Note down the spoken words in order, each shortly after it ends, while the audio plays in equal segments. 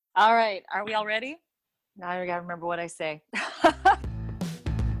All right. Are we all ready? Now I gotta remember what I say.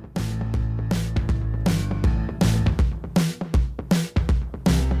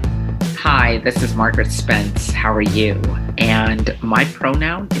 Hi, this is Margaret Spence. How are you? And my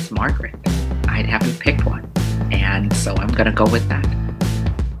pronoun is Margaret. I haven't picked one, and so I'm going to go with that.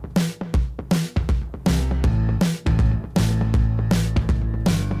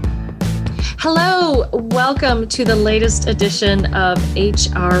 Hello, welcome to the latest edition of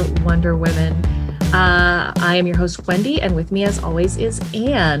HR Wonder Women. I am your host, Wendy, and with me as always is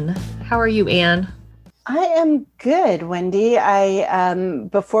Anne. How are you, Anne? I am good, Wendy.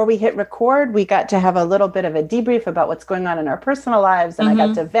 Before we hit record, we got to have a little bit of a debrief about what's going on in our personal lives, and I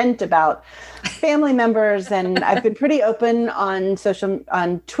got to vent about family members. And I've been pretty open on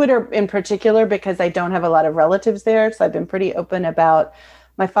Twitter in particular, because I don't have a lot of relatives there. So I've been pretty open about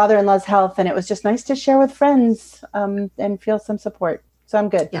my father-in-law's health, and it was just nice to share with friends and feel some support. So I'm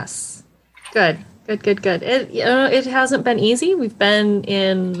good. Yes, good. It hasn't been easy. We've been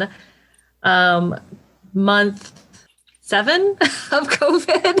in month 7 of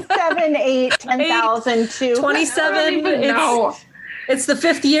COVID. 7, 8, 10,000, 27. It's the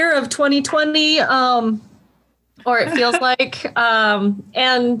 5th year of 2020. Or it feels like,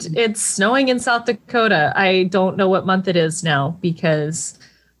 and it's snowing in South Dakota. I don't know what month it is now, because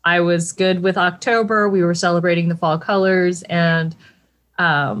I was good with October. We were celebrating the fall colors. And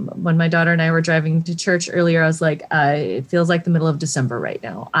when my daughter and I were driving to church earlier, I was like, it feels like the middle of December right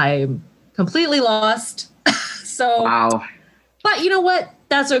now. I'm completely lost. Wow. But you know what?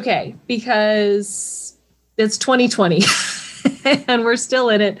 That's okay, because it's 2020 and we're still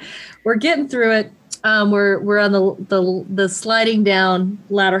in it. We're getting through it. We're on the sliding down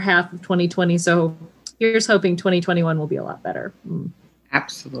latter half of 2020. So here's hoping 2021 will be a lot better.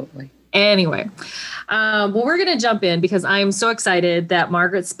 Absolutely. Anyway, well, we're going to jump in because I'm so excited that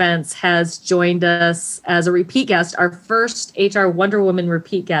Margaret Spence has joined us as a repeat guest, our first HR Wonder Woman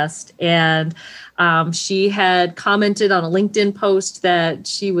repeat guest. And she had commented on a LinkedIn post that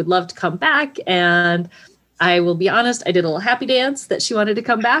she would love to come back. And I will be honest, I did a little happy dance that she wanted to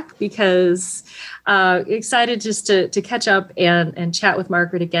come back, because excited just to catch up and chat with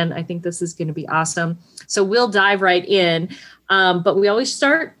Margaret again. I think this is going to be awesome. So we'll dive right in. But we always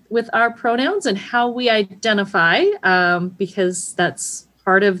start with our pronouns and how we identify, because that's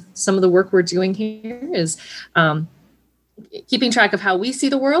part of some of the work we're doing here is keeping track of how we see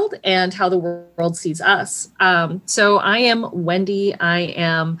the world and how the world sees us. So I am Wendy. I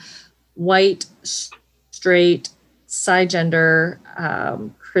am white, straight, cisgender,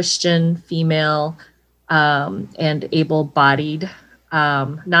 Christian, female, and able-bodied,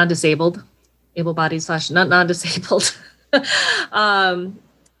 non-disabled, able-bodied / non-disabled.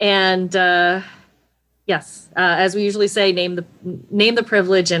 Yes, as we usually say, name the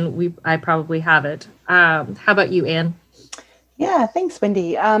privilege, and I probably have it. How about you, Anne? Yeah, thanks,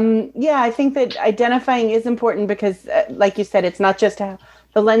 Wendy. I think that identifying is important because, like you said, it's not just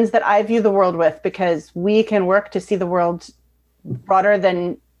the lens that I view the world with, because we can work to see the world broader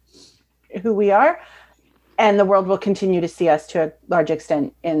than who we are, and the world will continue to see us to a large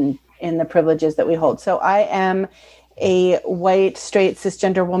extent in the privileges that we hold. So I am a white, straight,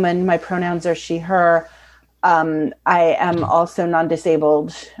 cisgender woman. My pronouns are she, her. I am also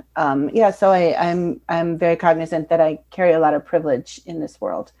non-disabled. So I'm very cognizant that I carry a lot of privilege in this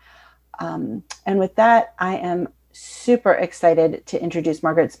world. And with that, I am super excited to introduce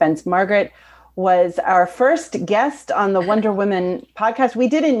Margaret Spence. Margaret was our first guest on the Wonder Women podcast. We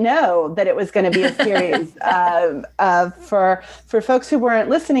didn't know that it was going to be a series. For folks who weren't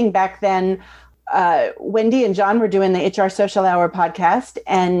listening back then, Wendy and John were doing the HRSocialHour podcast,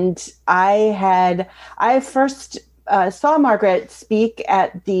 and I first saw Margaret speak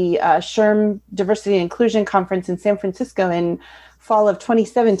at the SHRM Diversity and Inclusion Conference in San Francisco in fall of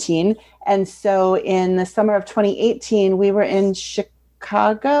 2017. And so in the summer of 2018, we were in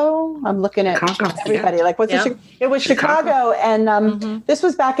Chicago. I'm looking at everybody. Yeah. It was Chicago. And this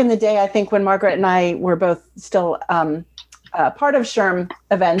was back in the day, I think, when Margaret and I were both still part of SHRM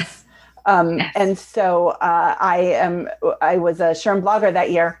events. Yes. And so I was a SHRM blogger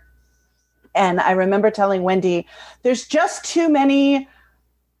that year. And I remember telling Wendy, there's just too many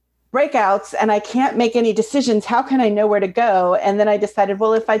breakouts and I can't make any decisions. How can I know where to go? And then I decided,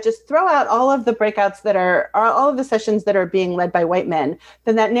 well, if I just throw out all of the breakouts that are all of the sessions that are being led by white men,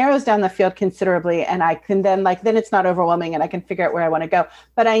 then that narrows down the field considerably. And I can then it's not overwhelming and I can figure out where I want to go.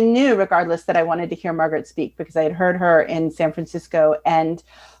 But I knew regardless that I wanted to hear Margaret speak because I had heard her in San Francisco, and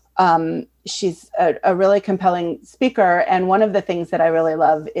she's a really compelling speaker. And one of the things that I really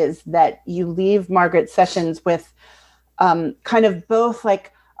love is that you leave Margaret's sessions with kind of both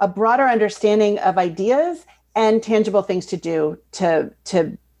like a broader understanding of ideas and tangible things to do to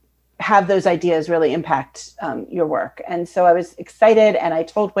have those ideas really impact your work. And so I was excited, and I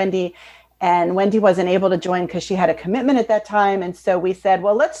told Wendy, and Wendy wasn't able to join because she had a commitment at that time. And so we said,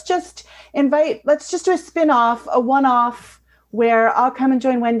 well, let's just do a spin-off, a one-off, where I'll come and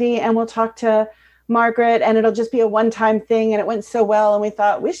join Wendy and we'll talk to Margaret, and it'll just be a one-time thing. And it went so well, and we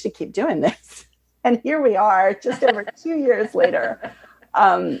thought we should keep doing this. And here we are, just over 2 years later.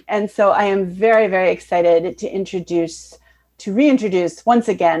 And so I am very, very excited to reintroduce once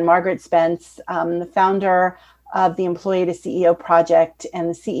again Margaret Spence, the founder of the Employee to CEO Project and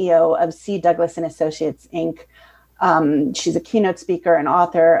the CEO of C. Douglas and Associates, Inc. She's a keynote speaker, an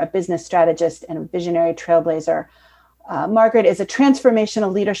author, a business strategist, and a visionary trailblazer. Margaret is a transformational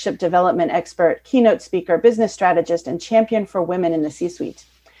leadership development expert, keynote speaker, business strategist, and champion for women in the C-suite.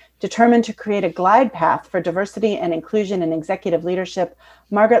 Determined to create a glide path for diversity and inclusion in executive leadership,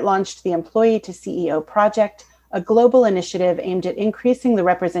 Margaret launched the Employee to CEO Project, a global initiative aimed at increasing the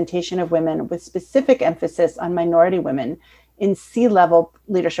representation of women with specific emphasis on minority women in C-level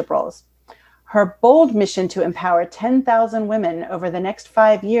leadership roles. Her bold mission to empower 10,000 women over the next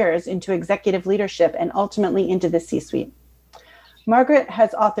 5 years into executive leadership and ultimately into the C-suite. Margaret has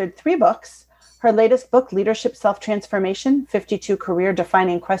authored 3 books. Her latest book, Leadership Self-Transformation, 52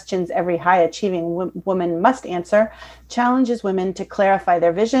 Career-Defining Questions Every High-Achieving Woman Must Answer, challenges women to clarify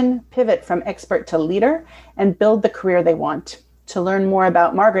their vision, pivot from expert to leader, and build the career they want. To learn more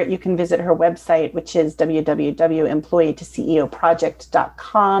about Margaret, you can visit her website, which is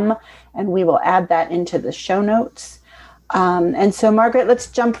www.employeetoceoproject.com, and we will add that into the show notes. And so, Margaret,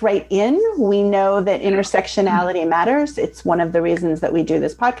 let's jump right in. We know that intersectionality matters. It's one of the reasons that we do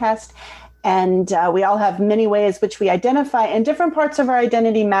this podcast. And we all have many ways which we identify, and different parts of our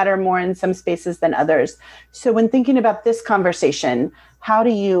identity matter more in some spaces than others. So when thinking about this conversation, how do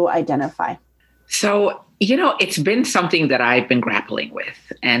you identify? So, it's been something that I've been grappling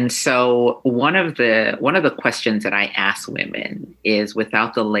with. And so one of the questions that I ask women is,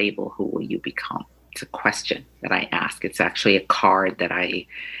 without the label, who will you become? It's a question that I ask. It's actually a card that I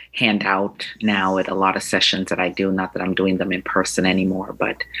hand out now at a lot of sessions that I do, not that I'm doing them in person anymore,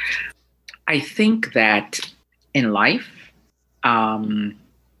 but I think that in life,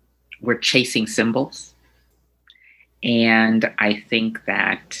 we're chasing symbols. And I think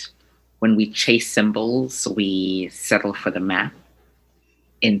that when we chase symbols, we settle for the map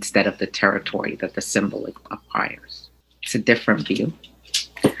instead of the territory that the symbol acquires. It's a different view.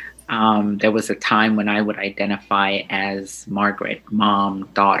 There was a time when I would identify as Margaret, mom,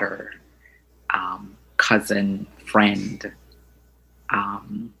 daughter, cousin, friend,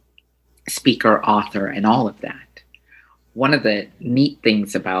 speaker, author, and all of that. One of the neat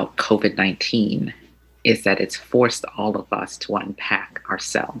things about COVID-19 is that it's forced all of us to unpack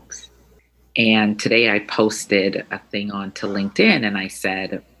ourselves. And today I posted a thing onto LinkedIn, and I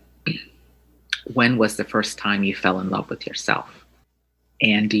said, when was the first time you fell in love with yourself?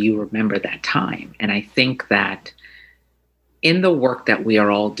 And do you remember that time? And I think that in the work that we are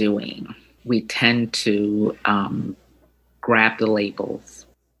all doing, we tend to grab the labels,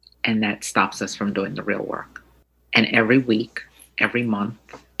 and that stops us from doing the real work. And every week, every month,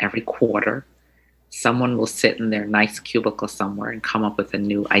 every quarter, someone will sit in their nice cubicle somewhere and come up with a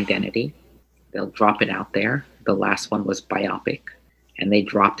new identity. They'll drop it out there. The last one was biopic, and they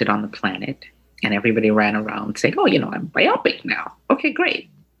dropped it on the planet. And everybody ran around saying, oh, I'm biopic now. Okay, great.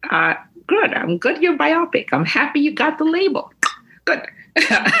 Good. I'm good you're biopic. I'm happy you got the label. Good.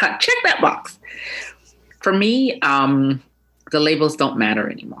 Check that box. For me, the labels don't matter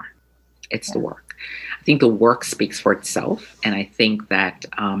anymore. It's the work. I think the work speaks for itself. And I think that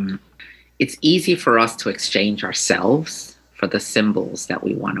it's easy for us to exchange ourselves for the symbols that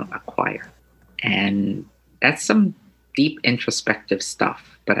we want to acquire. And that's some deep introspective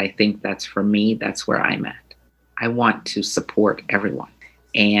stuff. But I think that's, for me, that's where I'm at. I want to support everyone.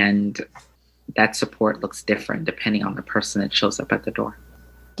 And that support looks different depending on the person that shows up at the door.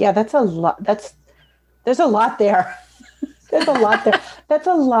 Yeah, that's a lot. There's a lot there. There's a lot there. That's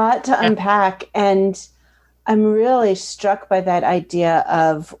a lot to unpack. And I'm really struck by that idea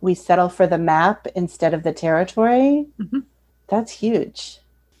of we settle for the map instead of the territory. Mm-hmm. That's huge.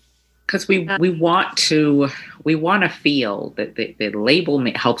 Because we want to feel that the label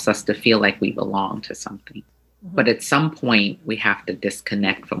helps us to feel like we belong to something. Mm-hmm. But at some point, we have to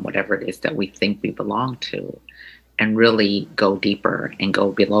disconnect from whatever it is that we think we belong to and really go deeper and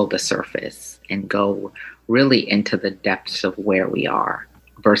go below the surface and go really into the depths of where we are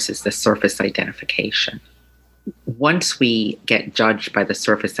versus the surface identification. Once we get judged by the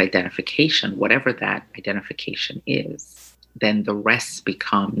surface identification, whatever that identification is, then the rest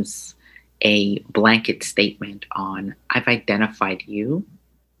becomes a blanket statement on, I've identified you.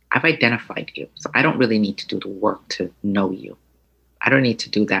 So I don't really need to do the work to know you. I don't need to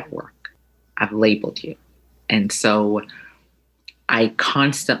do that work. I've labeled you. And so I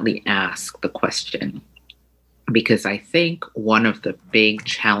constantly ask the question, because I think one of the big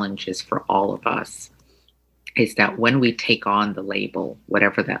challenges for all of us is that when we take on the label,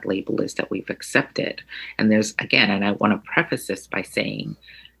 whatever that label is that we've accepted, and there's, again, and I want to preface this by saying,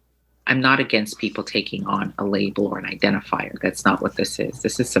 I'm not against people taking on a label or an identifier. That's not what this is.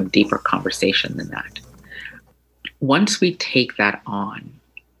 This is some deeper conversation than that. Once we take that on,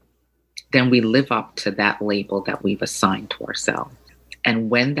 then we live up to that label that we've assigned to ourselves. And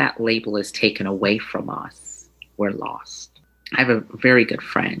when that label is taken away from us, we're lost. I have a very good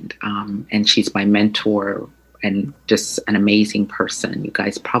friend, and she's my mentor and just an amazing person. You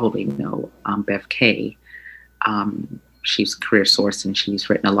guys probably know Bev Kay. She's Career Source, and she's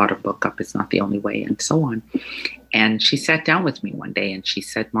written a lot of book, Up Is Not the Only Way, and so on. And she sat down with me one day and she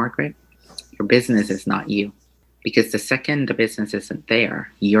said, Margaret, your business is not you. Because the second the business isn't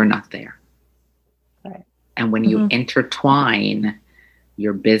there, you're not there. Right. And when you intertwine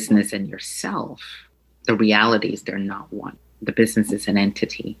your business and yourself, the reality is they're not one. The business is an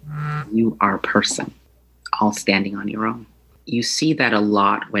entity. You are a person, all standing on your own. You see that a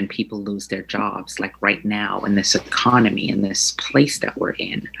lot when people lose their jobs, like right now in this economy, in this place that we're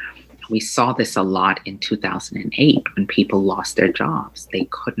in. We saw this a lot in 2008 when people lost their jobs. They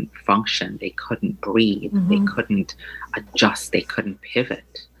couldn't function. They couldn't breathe. They couldn't adjust. They couldn't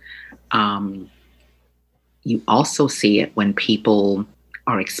pivot. You also see it when people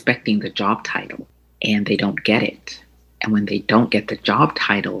are expecting the job title and they don't get it. And when they don't get the job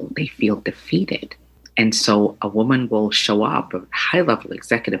title, they feel defeated. And so a woman will show up, a high-level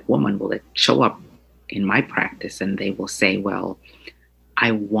executive woman will show up in my practice, and they will say, well,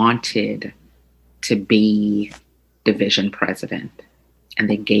 I wanted to be division president, and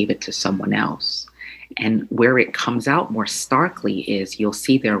they gave it to someone else. And where it comes out more starkly is you'll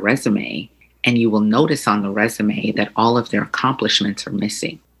see their resume, and you will notice on the resume that all of their accomplishments are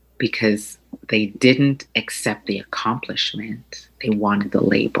missing because they didn't accept the accomplishment. They wanted the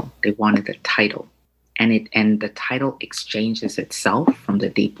label. They wanted the title. And the title exchanges itself from the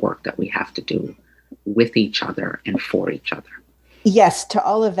deep work that we have to do with each other and for each other. Yes, to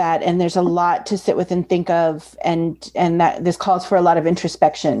all of that. And there's a lot to sit with and think of. And that this calls for a lot of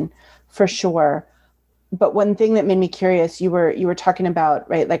introspection for sure. But one thing that made me curious, you were talking about,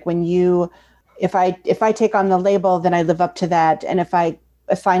 right? Like when if I take on the label, then I live up to that. And if I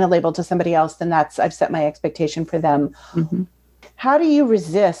assign a label to somebody else, then I've set my expectation for them. Mm-hmm. How do you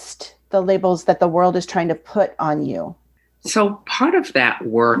resist the labels that the world is trying to put on you? So part of that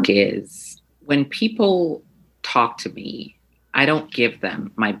work is when people talk to me, I don't give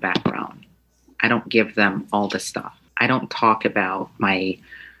them my background. I don't give them all the stuff. I don't talk about my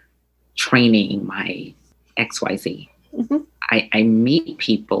training, my XYZ. Mm-hmm. I meet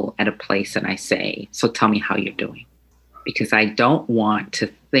people at a place and I say, so tell me how you're doing. Because I don't want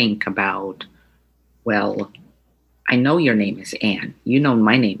to think about, well, I know your name is Anne. You know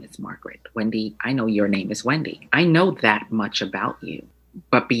my name is Margaret. Wendy, I know your name is Wendy. I know that much about you.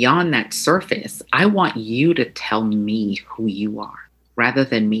 But beyond that surface, I want you to tell me who you are rather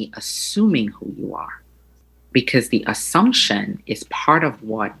than me assuming who you are. Because the assumption is part of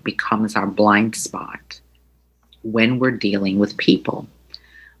what becomes our blind spot when we're dealing with people.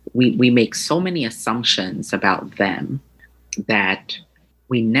 We make so many assumptions about them that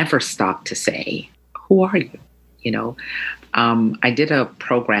we never stop to say, who are you? You know, I did a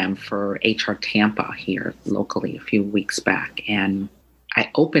program for HR Tampa here locally a few weeks back, and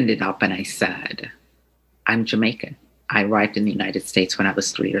I opened it up and I said, I'm Jamaican. I arrived in the United States when I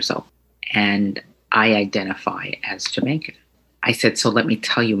was 3 years old, and I identify as Jamaican. I said, so let me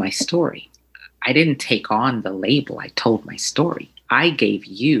tell you my story. I didn't take on the label. I told my story. I gave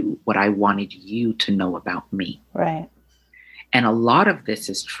you what I wanted you to know about me. Right. And a lot of this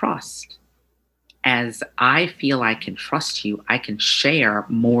is trust. As I feel I can trust you, I can share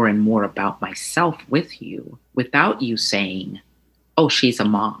more and more about myself with you without you saying, oh, she's a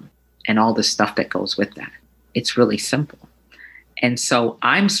mom, and all the stuff that goes with that. It's really simple. And so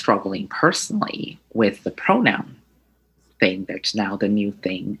I'm struggling personally with the pronoun thing. That's now the new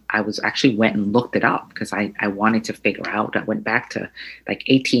thing. I was actually went and looked it up because I wanted to figure out. I went back to like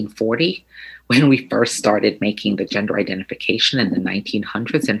 1840 when we first started making the gender identification in the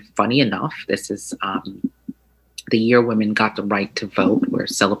 1900s. And funny enough, this is the year women got the right to vote. We're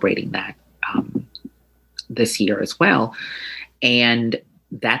celebrating that this year as well. And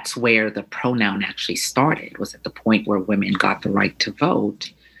that's where the pronoun actually started, was at the point where women got the right to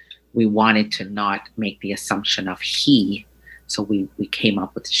vote. We wanted to not make the assumption of he. So we came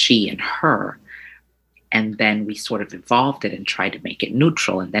up with she and her. And then we sort of evolved it and tried to make it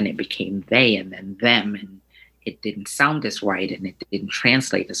neutral. And then it became they and then them. And it didn't sound as right and it didn't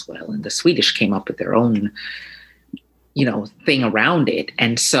translate as well. And the Swedish came up with their own, thing around it.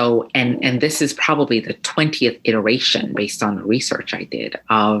 And so, and this is probably the 20th iteration based on the research I did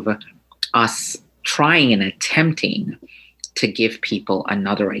of us trying and attempting to give people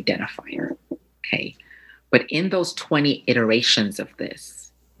another identifier. Okay. But in those 20 iterations of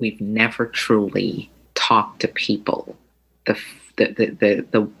this, we've never truly talked to people.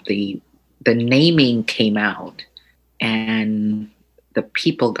 The naming came out and the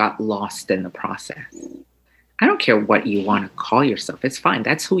people got lost in the process. I don't care what you want to call yourself. It's fine.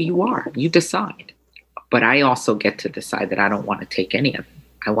 That's who you are. You decide. But I also get to decide that I don't want to take any of it.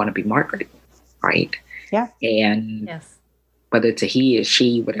 I want to be Margaret, right? Yeah. And yes. Whether it's a he, a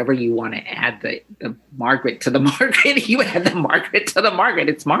she, whatever you want to add the Margaret to the Margaret, you add the Margaret to the Margaret.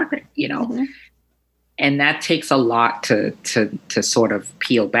 It's Margaret, Mm-hmm. And that takes a lot to sort of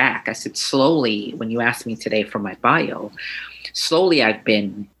peel back. I said slowly, when you asked me today for my bio, slowly I've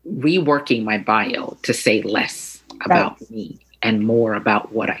been reworking my bio to say less about me and more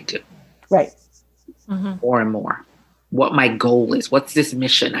about what I do. Right. Mm-hmm. More and more. What my goal is, what's this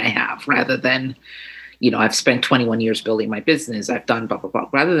mission I have, rather than, I've spent 21 years building my business, I've done blah, blah, blah.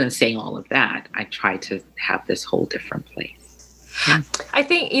 Rather than saying all of that, I try to have this whole different place. Yeah. I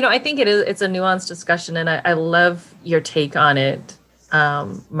think it's a nuanced discussion, and I love your take on it,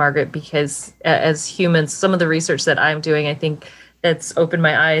 Margaret, because as humans, some of the research that I'm doing, I think that's opened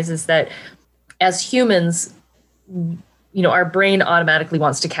my eyes, is that as humans, our brain automatically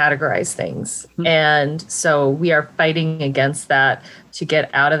wants to categorize things. Mm-hmm. And so we are fighting against that to get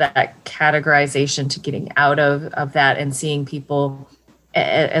out of that categorization, to getting out of that and seeing people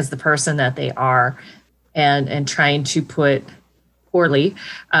as the person that they are, and trying to put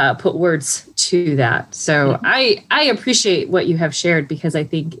words to that. So mm-hmm. I appreciate what you have shared, because I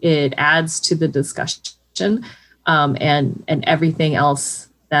think it adds to the discussion, and everything else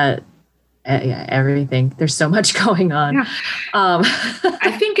that everything. There's so much going on. Yeah.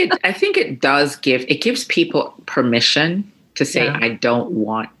 I think it gives people permission to say, I don't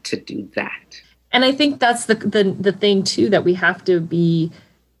want to do that. And I think that's the thing too that we have to be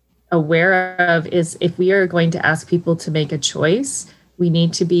aware of, is if we are going to ask people to make a choice, we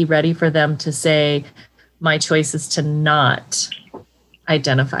need to be ready for them to say, my choice is to not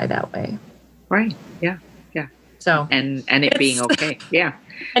identify that way. Right. Yeah. Yeah. So, and it being okay. Yeah.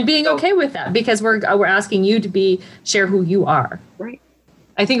 And being okay with that, because we're asking you to share who you are. Right.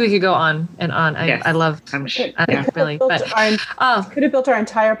 I think we could go on and on. Yes. I love, really. But could have built our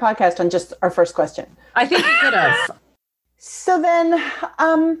entire podcast on just our first question. I think we could have. So then,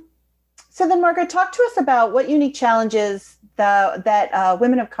 Margaret, talk to us about what unique challenges that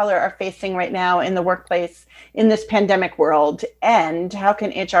women of color are facing right now in the workplace in this pandemic world, and how can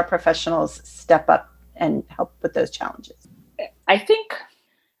HR professionals step up and help with those challenges? I think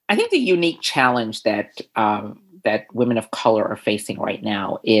the unique challenge that women of color are facing right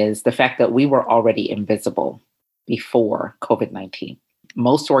now is the fact that we were already invisible before COVID-19.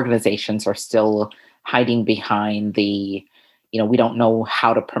 Most organizations are still hiding behind the, we don't know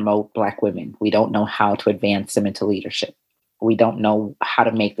how to promote Black women. We don't know how to advance them into leadership. We don't know how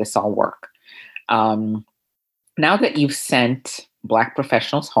to make this all work. Now that you've sent Black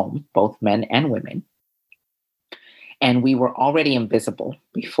professionals home, both men and women, and we were already invisible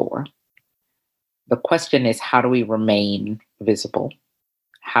before, the question is, how do we remain visible?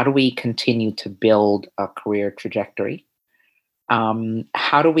 How do we continue to build a career trajectory?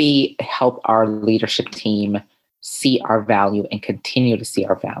 How do we help our leadership team see our value and continue to see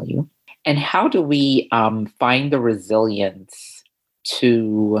our value? And how do we find the resilience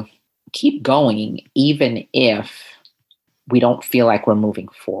to keep going, even if we don't feel like we're moving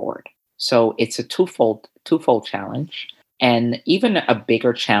forward? So it's a twofold challenge. And even a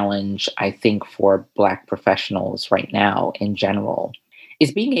bigger challenge, I think, for Black professionals right now in general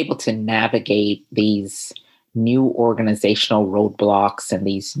is being able to navigate these new organizational roadblocks and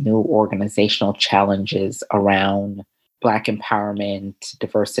these new organizational challenges around Black empowerment,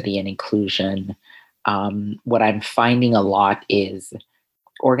 diversity, and inclusion. What I'm finding a lot is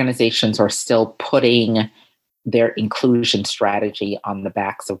organizations are still putting their inclusion strategy on the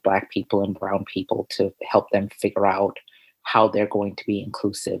backs of Black people and brown people to help them figure out how they're going to be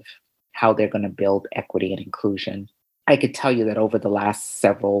inclusive, how they're going to build equity and inclusion. I could tell you that over the last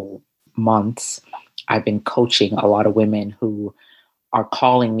several months, I've been coaching a lot of women who are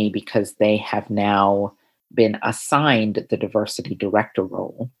calling me because they have now been assigned the diversity director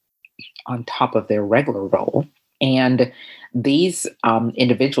role on top of their regular role. And these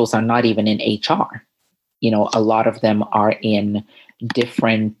individuals are not even in HR. A lot of them are in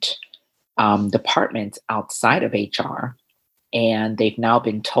different departments outside of HR. And they've now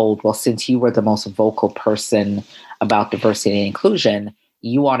been told, well, since you were the most vocal person about diversity and inclusion,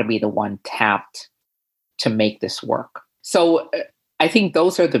 you ought to be the one tapped to make this work. So I think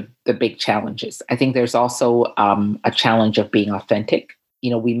those are the big challenges. I think there's also a challenge of being authentic.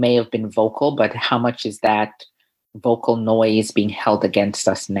 We may have been vocal, but how much is that vocal noise being held against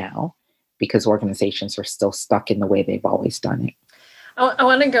us now? Because organizations are still stuck in the way they've always done it. I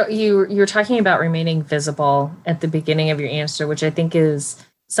want to go, you're talking about remaining visible at the beginning of your answer, which I think is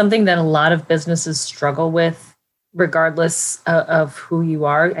something that a lot of businesses struggle with, regardless of who you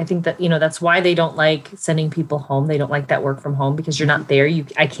are. I think that, that's why they don't like sending people home. They don't like that work from home because you're not there.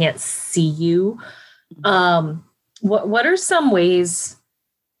 I can't see you. What are some ways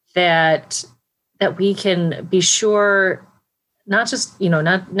that we can be sure, not just,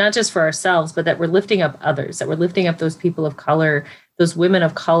 not just for ourselves, but that we're lifting up others, that we're lifting up those people of color, those women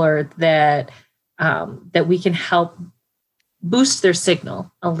of color, that we can help boost their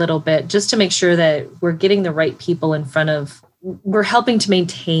signal a little bit, just to make sure that we're getting the right people in front of, we're helping to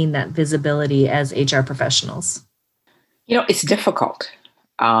maintain that visibility as HR professionals? It's difficult.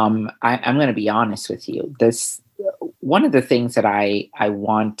 I'm going to be honest with you. One of the things that I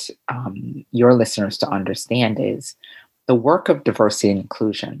want your listeners to understand is the work of diversity and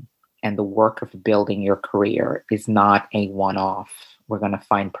inclusion and the work of building your career is not a one-off. We're going to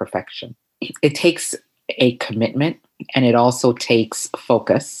find perfection. It takes a commitment, and it also takes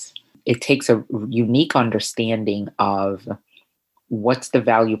focus. It takes a unique understanding of what's the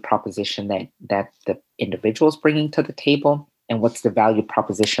value proposition that the individual is bringing to the table, and what's the value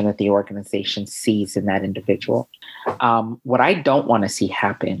proposition that the organization sees in that individual. What I don't want to see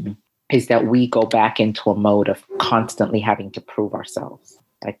happen is that we go back into a mode of constantly having to prove ourselves.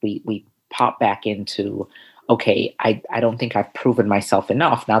 Like we pop back into, okay, I don't think I've proven myself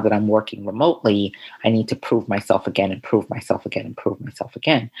enough. Now that I'm working remotely, I need to prove myself again and prove myself again and prove myself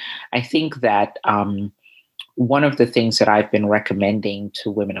again. I think that one of the things that I've been recommending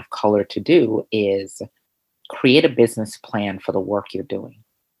to women of color to do is create a business plan for the work you're doing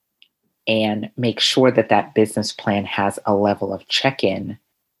and make sure that that business plan has a level of check-in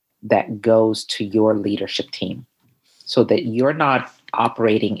that goes to your leadership team so that you're not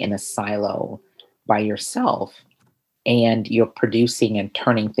operating in a silo by yourself and you're producing and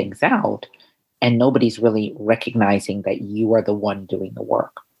turning things out and nobody's really recognizing that you are the one doing the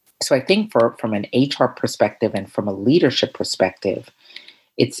work. So I think from an HR perspective and from a leadership perspective,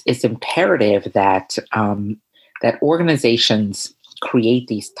 it's imperative that that organizations create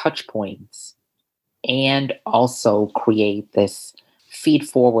these touch points and also create this feed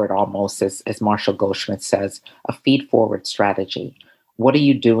forward, almost as Marshall Goldschmidt says, a feed forward strategy. What are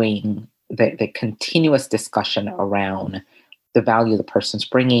you doing? The continuous discussion around the value the person's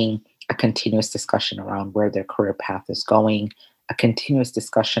bringing, a continuous discussion around where their career path is going, a continuous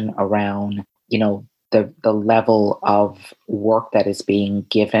discussion around, the level of work that is being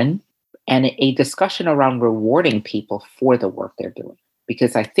given, and a discussion around rewarding people for the work they're doing.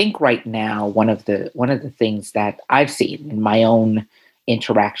 Because I think right now, one of the things that I've seen in my own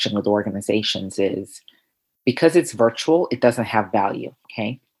interaction with organizations is because it's virtual, it doesn't have value.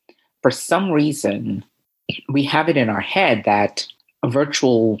 Okay. For some reason, we have it in our head that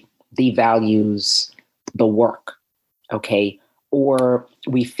virtual devalues the work. Okay. Or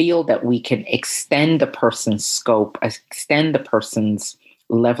we feel that we can extend the person's scope, extend the person's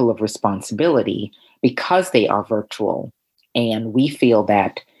level of responsibility because they are virtual. And we feel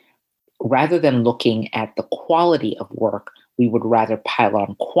that rather than looking at the quality of work, we would rather pile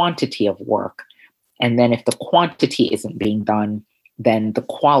on quantity of work. And then if the quantity isn't being done, then the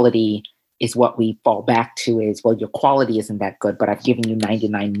quality is what we fall back to is, well, your quality isn't that good, but I've given you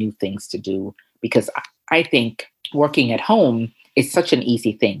 99 new things to do because I think working at home is such an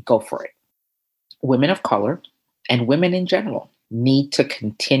easy thing. Go for it. Women of color and women in general need to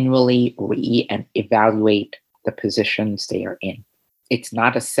continually and evaluate the positions they are in. It's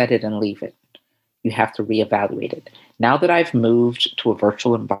not a set it and leave it. You have to reevaluate it. Now that I've moved to a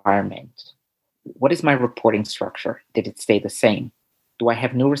virtual environment, what is my reporting structure? Did it stay the same? Do I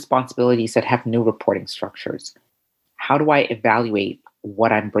have new responsibilities that have new reporting structures? How do I evaluate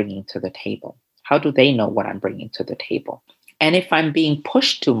what I'm bringing to the table? How do they know what I'm bringing to the table? And if I'm being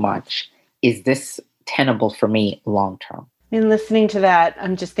pushed too much, is this tenable for me long term? In listening to that,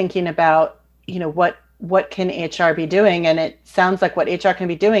 I'm just thinking about, what what can HR be doing? And it sounds like what HR can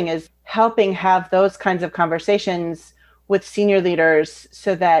be doing is helping have those kinds of conversations with senior leaders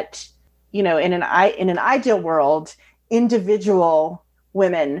so that, in an ideal world, individual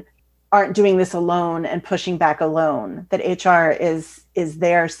women aren't doing this alone and pushing back alone, that HR is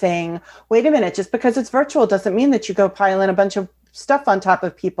there saying, wait a minute, just because it's virtual doesn't mean that you go pile in a bunch of stuff on top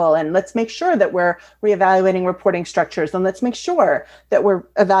of people. And let's make sure that we're reevaluating reporting structures. And let's make sure that we're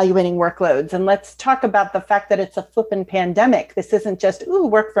evaluating workloads. And let's talk about the fact that it's a flippin' pandemic. This isn't just,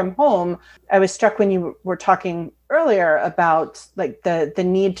 work from home. I was struck when you were talking earlier about like the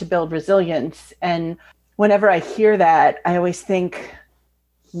need to build resilience. And whenever I hear that, I always think,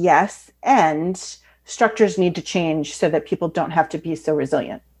 yes, and structures need to change so that people don't have to be so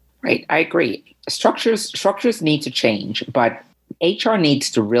resilient. Right. I agree. Structures need to change, but HR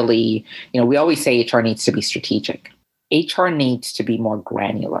needs to really, we always say HR needs to be strategic. HR needs to be more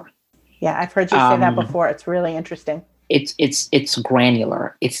granular. Yeah, I've heard you say that before. It's really interesting. It's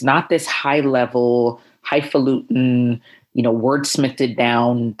granular. It's not this high level, highfalutin, wordsmithed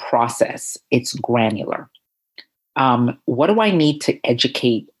down process. It's granular. What do I need to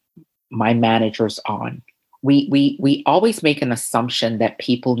educate my managers on? We always make an assumption that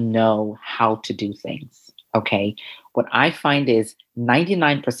people know how to do things. Okay. What I find is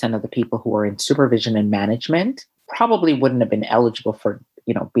 99% of the people who are in supervision and management probably wouldn't have been eligible for,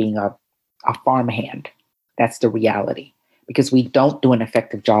 being a farmhand. That's the reality, because we don't do an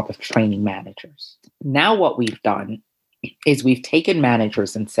effective job of training managers. Now what we've done is we've taken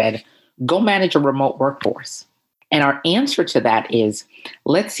managers and said, go manage a remote workforce. And our answer to that is,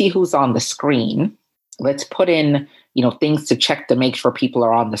 let's see who's on the screen. Let's put in, things to check to make sure people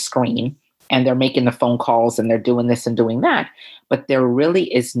are on the screen and they're making the phone calls and they're doing this and doing that. But there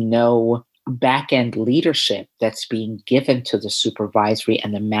really is no back-end leadership that's being given to the supervisory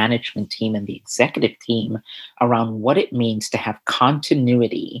and the management team and the executive team around what it means to have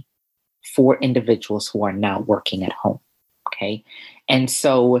continuity for individuals who are now working at home. Okay. And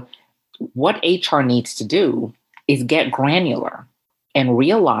so what HR needs to do is get granular and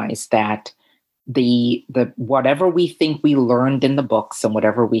realize that the whatever we think we learned in the books and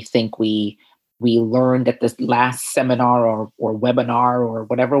whatever we think we learned at this last seminar or webinar or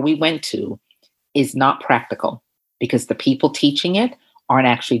whatever we went to is not practical, because the people teaching it aren't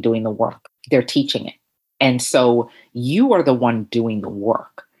actually doing the work. They're teaching it. And so you are the one doing the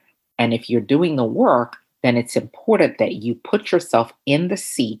work. And if you're doing the work, then it's important that you put yourself in the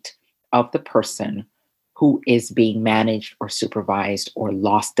seat of the person who is being managed or supervised or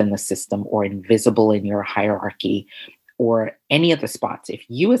lost in the system or invisible in your hierarchy or any of the spots. If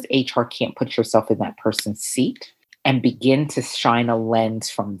you as HR can't put yourself in that person's seat and begin to shine a lens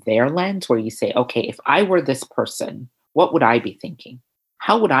from their lens where you say, okay, if I were this person, what would I be thinking?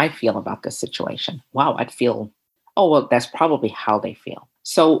 How would I feel about this situation? Wow, I'd feel, oh, well, that's probably how they feel.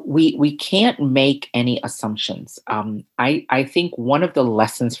 So we can't make any assumptions. I think one of the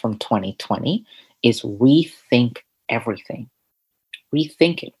lessons from 2020 is rethink everything.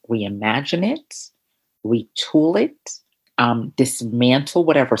 Rethink it, reimagine it, retool it, dismantle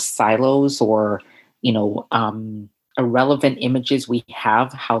whatever silos or, irrelevant images we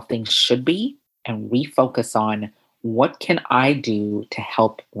have how things should be, and refocus on what can I do to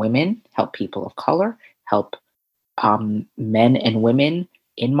help women, help people of color, help men and women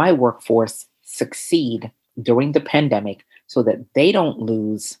in my workforce succeed during the pandemic so that they don't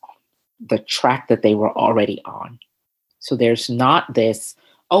lose the track that they were already on. So there's not this,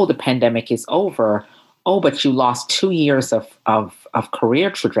 oh, the pandemic is over. Oh, but you lost 2 years of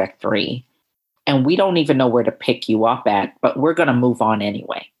career trajectory and we don't even know where to pick you up at, but we're going to move on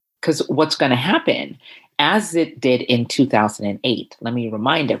anyway. Because what's going to happen, as it did in 2008, let me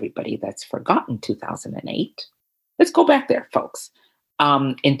remind everybody that's forgotten 2008. Let's go back there, folks.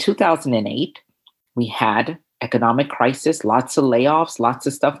 In 2008, we had economic crisis, lots of layoffs, lots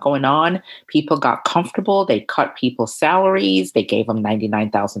of stuff going on. People got comfortable. They cut people's salaries. They gave them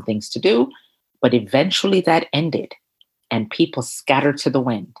 99,000 things to do. But eventually that ended and people scattered to the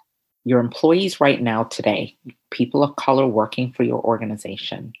wind. Your employees right now today, people of color working for your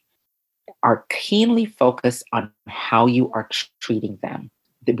organization, are keenly focused on how you are treating them.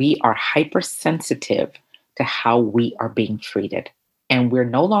 We are hypersensitive to how we are being treated. And we're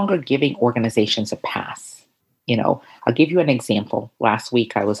no longer giving organizations a pass. I'll give you an example. Last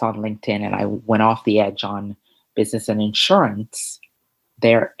week, I was on LinkedIn and I went off the edge on Business and Insurance.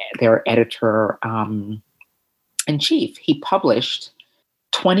 Their editor in chief, he published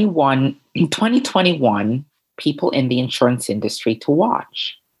 2021 people in the insurance industry to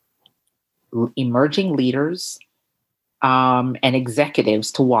watch. Emerging leaders and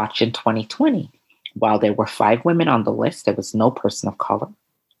executives to watch in 2020. While there were 5 women on the list, there was no person of color.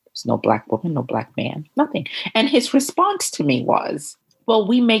 There was no Black woman, no Black man, nothing. And his response to me was, well,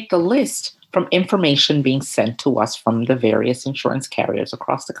 we make the list from information being sent to us from the various insurance carriers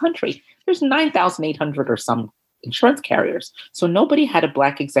across the country. There's 9,800 or some insurance carriers. So nobody had a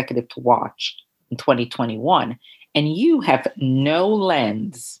Black executive to watch in 2021. And you have no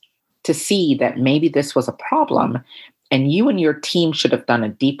lens to see that maybe this was a problem. And you and your team should have done a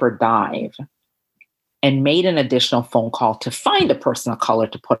deeper dive and made an additional phone call to find a person of color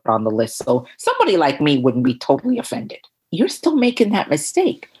to put on the list. So somebody like me wouldn't be totally offended. You're still making that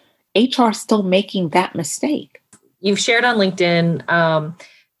mistake. HR is still making that mistake. You've shared on LinkedIn,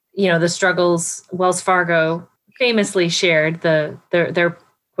 the struggles. Wells Fargo famously shared their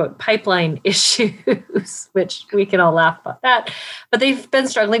quote pipeline issues, which we can all laugh about that. But they've been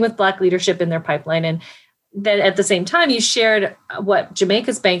struggling with Black leadership in their pipeline. And then at the same time, you shared what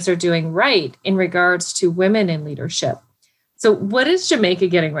Jamaica's banks are doing right in regards to women in leadership. So what is Jamaica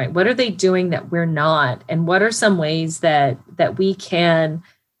getting right? What are they doing that we're not? And what are some ways that we can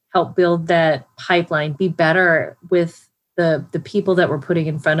help build that pipeline, be better with the people that we're putting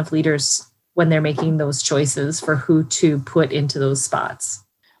in front of leaders when they're making those choices for who to put into those spots?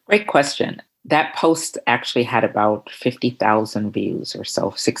 Great question. That post actually had about 50,000 views or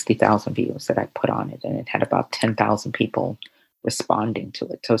so, 60,000 views that I put on it. And it had about 10,000 people responding to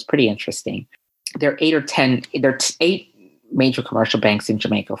it. So it's pretty interesting. There are 8 major commercial banks in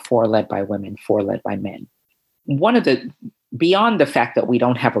Jamaica, 4 led by women, 4 led by men. Beyond the fact that we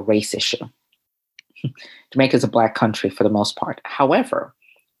don't have a race issue, Jamaica is a Black country for the most part. However,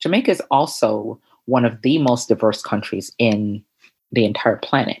 Jamaica is also one of the most diverse countries in the entire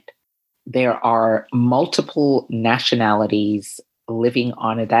planet. There are multiple nationalities living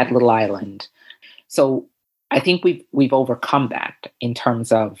on that little island. So I think we've overcome that in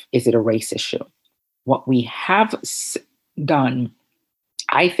terms of, is it a race issue? What we have done,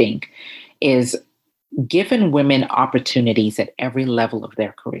 I think, is given women opportunities at every level of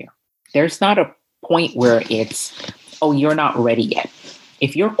their career. There's not a point where it's, oh, you're not ready yet.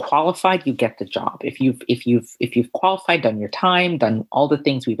 If you're qualified, you get the job. If you've qualified, done your time, done all the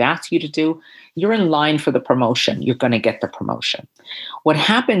things we've asked you to do, you're in line for the promotion. You're going to get the promotion. What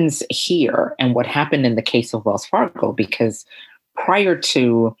happens here, and what happened in the case of Wells Fargo, because prior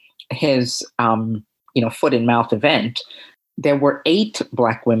to his foot and mouth event, there were 8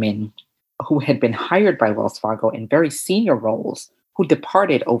 Black women who had been hired by Wells Fargo in very senior roles who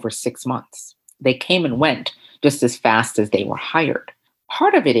departed over 6 months. They came and went just as fast as they were hired.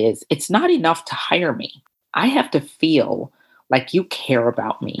 Part of it is, it's not enough to hire me. I have to feel like you care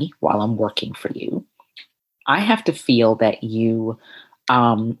about me while I'm working for you. I have to feel that you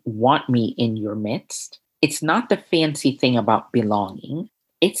want me in your midst. It's not the fancy thing about belonging.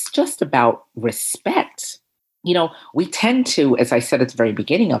 It's just about respect. We tend to, as I said at the very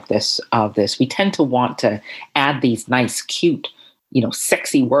beginning of this, we tend to want to add these nice, cute,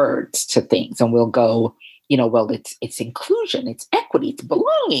 sexy words to things. And we'll go, well, it's inclusion, it's equity, it's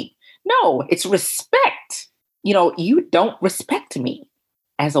belonging. No, it's respect. You don't respect me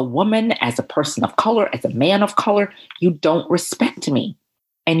as a woman, as a person of color, as a man of color. You don't respect me.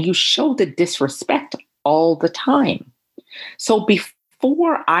 And you show the disrespect all the time. So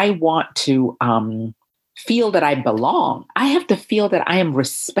before I want to feel that I belong, I have to feel that I am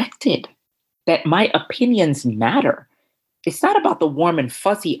respected, that my opinions matter. It's not about the warm and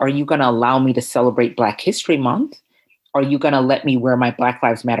fuzzy. Are you going to allow me to celebrate Black History Month? Are you going to let me wear my Black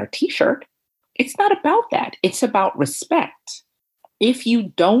Lives Matter t-shirt? It's not about that. It's about respect. If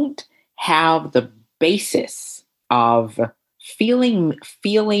you don't have the basis of feeling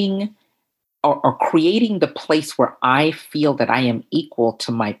or creating the place where I feel that I am equal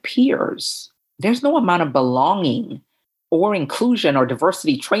to my peers, there's no amount of belonging or inclusion or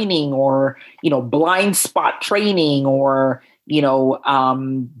diversity training or, blind spot training or,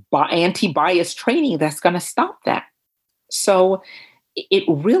 anti-bias training that's going to stop that. So it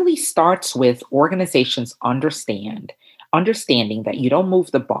really starts with organizations understanding that you don't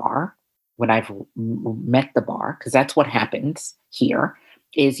move the bar. When I've met the bar, because that's what happens here,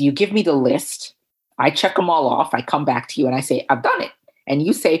 is you give me the list. I check them all off. I come back to you and I say, I've done it. And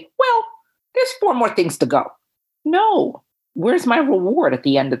you say, well, there's 4 more things to go. No, where's my reward at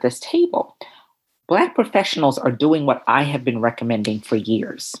the end of this table? Black professionals are doing what I have been recommending for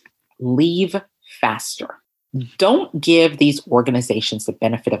years. Leave faster. Don't give these organizations the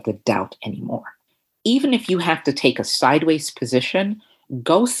benefit of the doubt anymore. Even if you have to take a sideways position,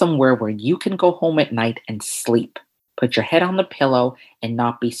 go somewhere where you can go home at night and sleep. Put your head on the pillow and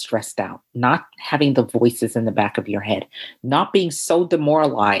not be stressed out, not having the voices in the back of your head, not being so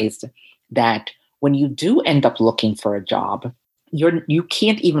demoralized that when you do end up looking for a job, you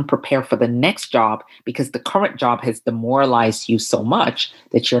can't even prepare for the next job because the current job has demoralized you so much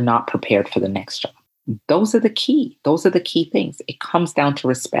that you're not prepared for the next job. Those are the key things. It comes down to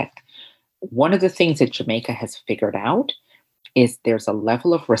respect. One of the things that Jamaica has figured out is there's a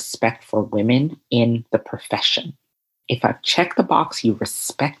level of respect for women in the profession. If I've checked the box, you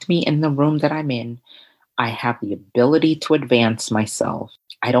respect me in the room that I'm in, I have the ability to advance myself.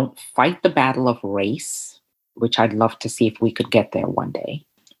 I don't fight the battle of race, which I'd love to see if we could get there one day.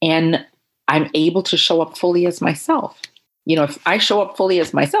 And I'm able to show up fully as myself. If I show up fully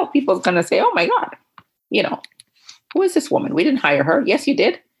as myself, people are going to say, oh my God, who is this woman? We didn't hire her. Yes, you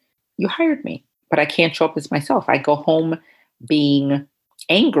did. You hired me, but I can't show up as myself. I go home being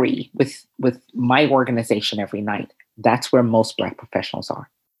angry with my organization every night. That's where most Black professionals are.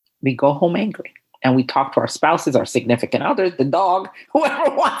 We go home angry and we talk to our spouses, our significant others, the dog,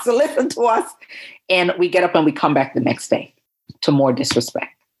 whoever wants to listen to us. And we get up and we come back the next day to more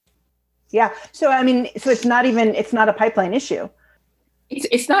disrespect. Yeah. So it's not a pipeline issue.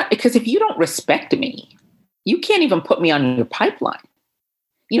 It's not, because if you don't respect me, you can't even put me on your pipeline.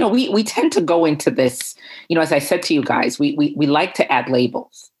 We tend to go into this, as I said to you guys, we like to add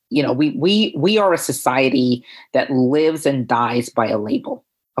labels. We are a society that lives and dies by a label.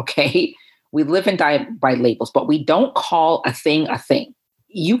 Okay. We live and die by labels, but we don't call a thing a thing.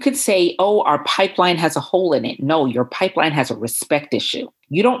 You could say, oh, our pipeline has a hole in it. No, your pipeline has a respect issue.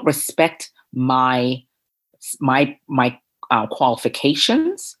 You don't respect my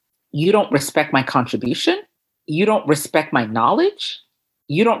qualifications. You don't respect my contribution. You don't respect my knowledge.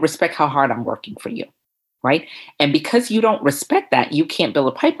 You don't respect how hard I'm working for you, right? And because you don't respect that, you can't build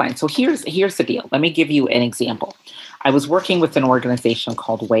a pipeline. So here's the deal. Let me give you an example. I was working with an organization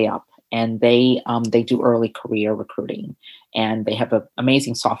called Way Up, and they do early career recruiting, and they have an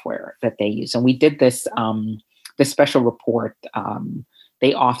amazing software that they use. And we did this special report.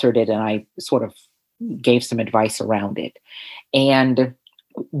 They authored it, and I sort of gave some advice around it. And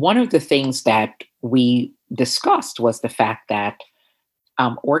one of the things that we discussed was the fact that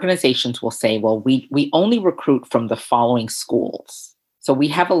organizations will say, well, we only recruit from the following schools. So we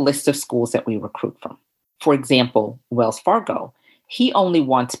have a list of schools that we recruit from. For example, Wells Fargo, he only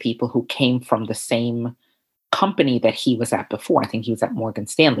wants people who came from the same company that he was at before. I think he was at Morgan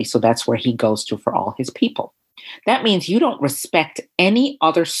Stanley. So that's where he goes to for all his people. That means you don't respect any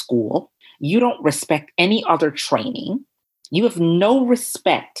other school. You don't respect any other training. You have no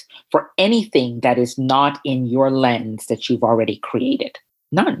respect for anything that is not in your lens that you've already created.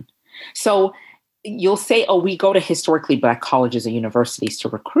 None. So you'll say, oh, we go to historically Black colleges and universities to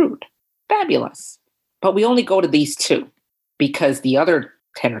recruit. Fabulous. But we only go to these two, because the other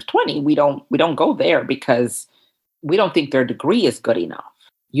 10 or 20, we don't go there because we don't think their degree is good enough.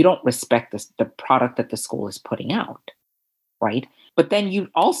 You don't respect the product that the school is putting out, right? But then you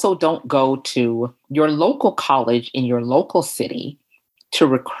also don't go to your local college in your local city to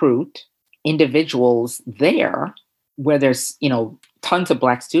recruit individuals there where there's, tons of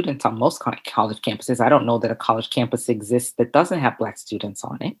Black students on most college campuses. I don't know that a college campus exists that doesn't have Black students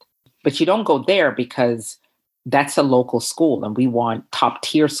on it. But you don't go there because that's a local school and we want top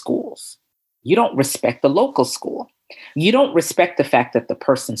tier schools. You don't respect the local school. You don't respect the fact that the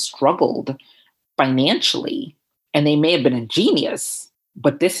person struggled financially and they may have been a genius,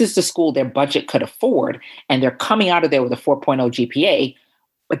 but this is the school their budget could afford. And they're coming out of there with a 4.0 GPA,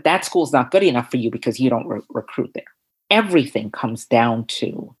 but that school's not good enough for you because you don't recruit there. Everything comes down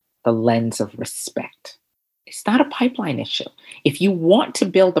to the lens of respect. It's not a pipeline issue. If you want to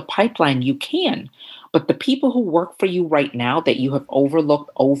build a pipeline, you can. But the people who work for you right now that you have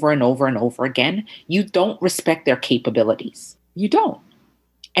overlooked over and over and over again, you don't respect their capabilities. You don't.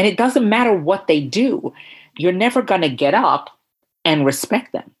 And it doesn't matter what they do. You're never going to get up and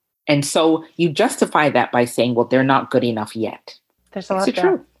respect them. And so you justify that by saying, well, they're not good enough yet. There's a lot of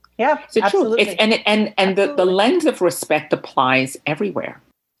truth. Yeah, it's absolutely. True. And the lens of respect applies everywhere.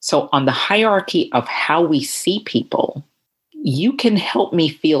 So on the hierarchy of how we see people, you can help me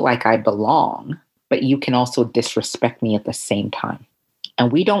feel like I belong, but you can also disrespect me at the same time.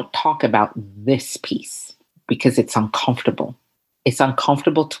 And we don't talk about this piece because it's uncomfortable. It's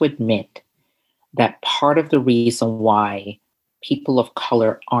uncomfortable to admit that part of the reason why people of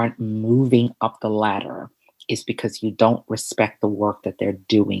color aren't moving up the ladder is because you don't respect the work that they're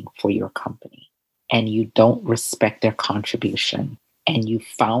doing for your company, and you don't respect their contribution. And you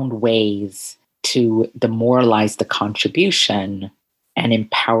found ways to demoralize the contribution and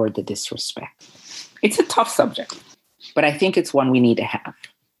empower the disrespect. It's a tough subject, but I think it's one we need to have.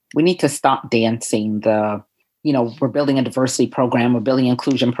 We need to stop dancing the we're building a diversity program, we're building an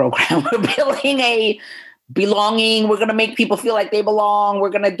inclusion program, we're building a belonging, we're going to make people feel like they belong, we're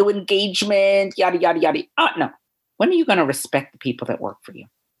going to do engagement, yada, yada, yada. No. When are you going to respect the people that work for you?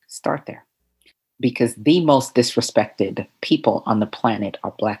 Start there. Because the most disrespected people on the planet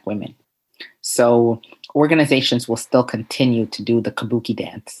are Black women. So organizations will still continue to do the kabuki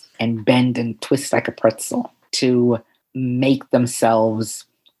dance and bend and twist like a pretzel to make themselves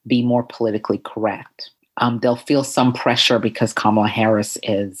be more politically correct. They'll feel some pressure because Kamala Harris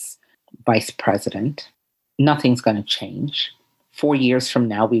is vice president. Nothing's going to change. 4 years from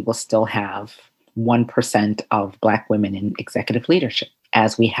now, we will still have 1% of Black women in executive leadership,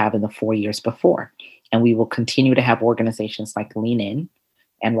 as we have in the 4 years before. And we will continue to have organizations like Lean In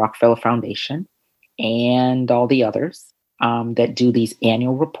and Rockefeller Foundation and all the others that do these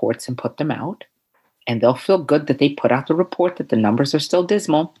annual reports and put them out. And they'll feel good that they put out the report that the numbers are still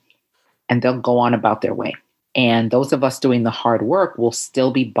dismal, and they'll go on about their way. And those of us doing the hard work will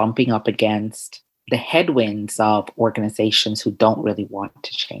still be bumping up against the headwinds of organizations who don't really want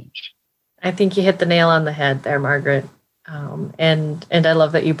to change. I think you hit the nail on the head there, Margaret. And I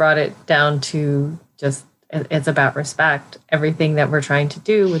love that you brought it down to just, it's about respect. Everything that we're trying to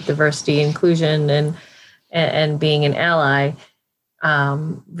do with diversity, inclusion, and being an ally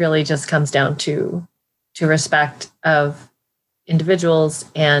really just comes down to respect of individuals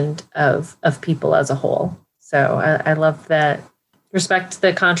and of people as a whole. So I love that. Respect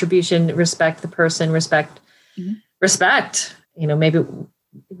the contribution, respect the person, respect. Maybe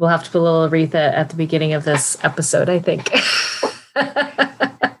we'll have to put a little wreath at the beginning of this episode, I think.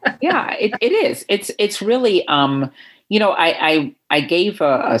 Yeah, it is. It's really, I gave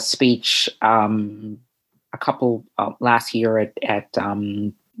a speech a couple last year at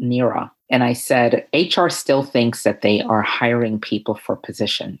NERA, and I said, HR still thinks that they are hiring people for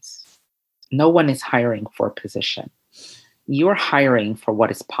positions. No one is hiring for a position. You're hiring for what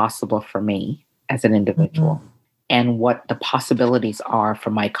is possible for me as an individual and what the possibilities are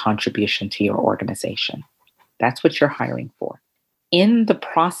for my contribution to your organization. That's what you're hiring for. In the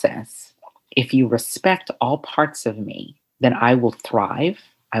process, if you respect all parts of me, then I will thrive,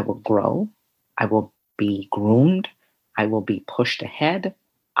 I will grow, I will be groomed, I will be pushed ahead,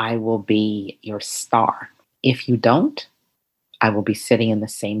 I will be your star. If you don't, I will be sitting in the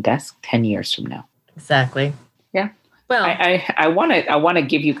same desk 10 years from now. Exactly. Yeah. Well, I want to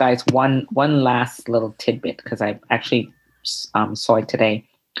give you guys one last little tidbit, because I actually saw it today.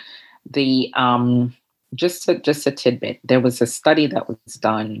 The just a tidbit. There was a study that was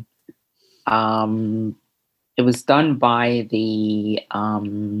done. It was done by the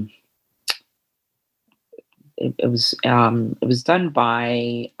it was done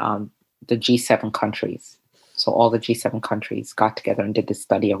by the G7 countries. So all the G7 countries got together and did this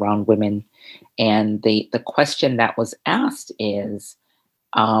study around women. And the question that was asked is,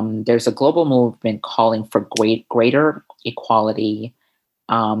 there's a global movement calling for greater equality,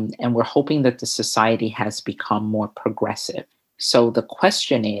 and we're hoping that the society has become more progressive. So the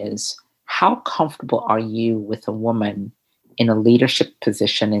question is, how comfortable are you with a woman in a leadership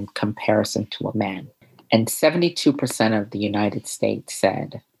position in comparison to a man? And 72% of the United States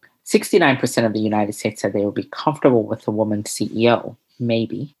said, 69% of the United States said they would be comfortable with a woman CEO,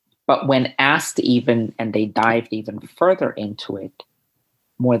 maybe. But when asked even, and they dived even further into it,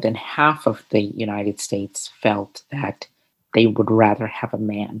 more than half of the United States felt that they would rather have a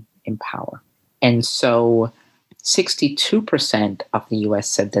man in power. And so 62% of the US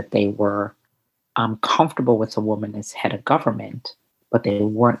said that they were comfortable with a woman as head of government, but they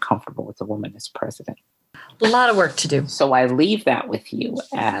weren't comfortable with a woman as president. A lot of work to do. So I leave that with you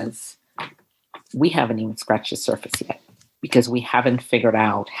as we haven't even scratched the surface yet, because we haven't figured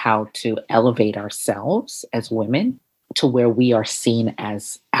out how to elevate ourselves as women to where we are seen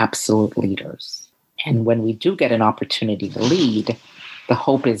as absolute leaders. And when we do get an opportunity to lead, the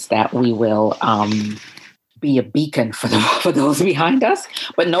hope is that we will be a beacon for those behind us.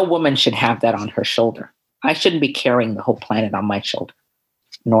 But no woman should have that on her shoulder. I shouldn't be carrying the whole planet on my shoulder,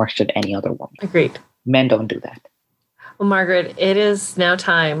 nor should any other woman. Agreed. Men don't do that. Well, Margaret, it is now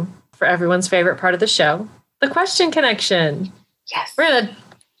time for everyone's favorite part of the show, the question connection. Yes. We're going to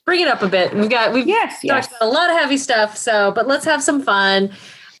bring it up a bit. We've talked about a lot of heavy stuff, but let's have some fun.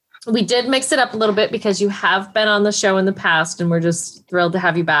 We did mix it up a little bit because you have been on the show in the past, and we're just thrilled to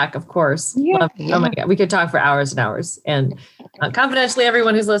have you back, of course. Yeah. Oh my God, we could talk for hours and hours. And confidentially,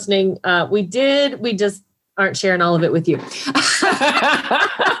 everyone who's listening, we just aren't sharing all of it with you.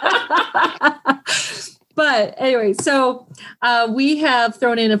 But anyway, so we have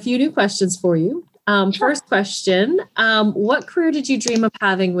thrown in a few new questions for you. Sure. First question, what career did you dream of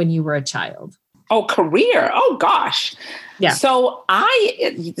having when you were a child? Oh, career. Oh, gosh. Yeah. So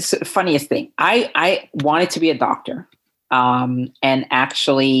funniest thing, I wanted to be a doctor, and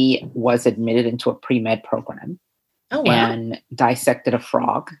actually was admitted into a pre-med program. Oh, wow. And dissected a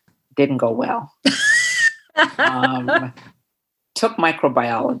frog. Didn't go well. Took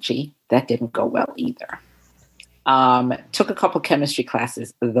microbiology. That didn't go well either. Took a couple chemistry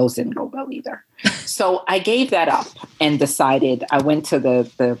classes. Those didn't go well either. So I gave that up and decided, I went to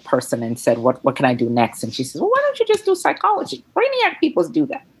the person and said, what can I do next? And she says, well, why don't you just do psychology? Brainiac people do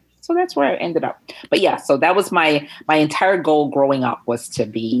that. So that's where I ended up. But yeah, so that was my entire goal growing up, was to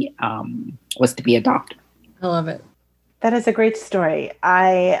be a doctor. I love it. That is a great story.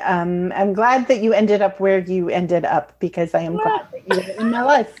 I am glad that you ended up where you ended up, because I am glad that you were in my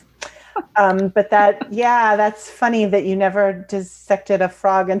life. But that's funny that you never dissected a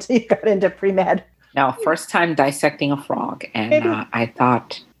frog until you got into pre-med. No, first time dissecting a frog. And I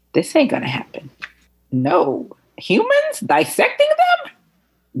thought, this ain't going to happen. No. Humans? Dissecting them?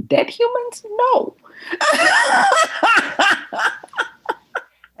 Dead humans? No.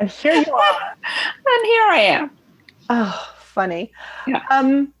 And here you are. And here I am. Oh, funny. Yeah.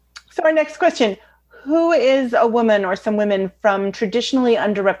 So our next question, who is a woman or some women from traditionally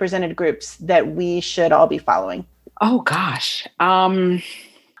underrepresented groups that we should all be following? Oh, gosh.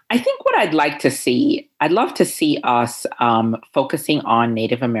 I think what I'd love to see us focusing on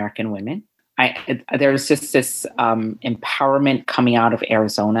Native American women. There's just this empowerment coming out of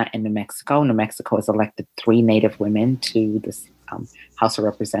Arizona and New Mexico. New Mexico has elected 3 Native women to this House of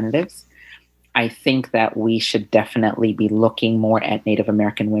Representatives. I think that we should definitely be looking more at Native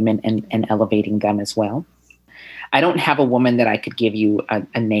American women and elevating them as well. I don't have a woman that I could give you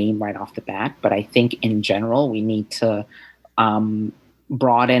a name right off the bat, but I think in general, we need to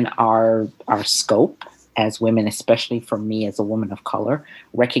broaden our scope as women, especially for me as a woman of color,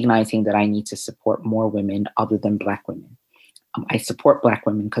 recognizing that I need to support more women other than Black women. I support Black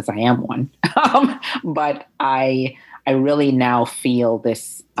women because I am one, but I really now feel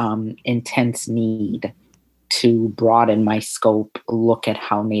this intense need to broaden my scope, look at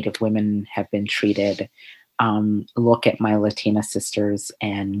how Native women have been treated, look at my Latina sisters,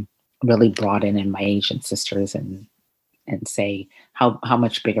 and really broaden in my Asian sisters and say, how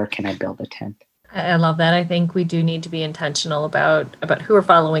much bigger can I build a tent? I love that. I think we do need to be intentional about who we're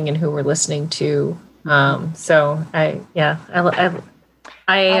following and who we're listening to. So I've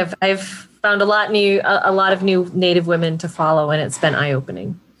found a lot of new Native women to follow, and it's been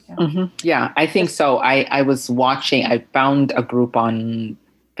eye-opening. Yeah, Yeah, I think so. I was watching, I found a group on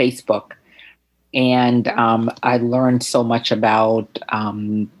Facebook, and I learned so much about,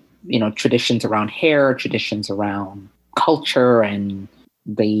 traditions around hair, traditions around culture, and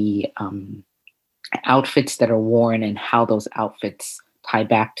the outfits that are worn and how those outfits tie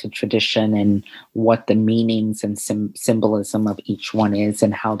back to tradition and what the meanings and symbolism of each one is,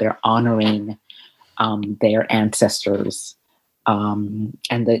 and how they're honoring their ancestors, and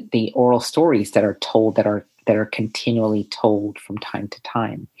the oral stories that are told, that are continually told from time to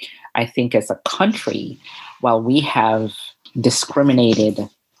time. I think as a country, while we have discriminated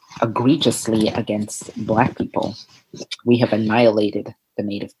egregiously against Black people, we have annihilated the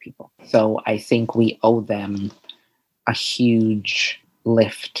Native people. So I think we owe them a huge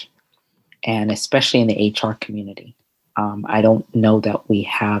lift, and especially in the HR community. I don't know that we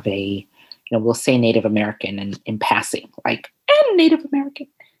have we'll say Native American and in passing, like, and Native American.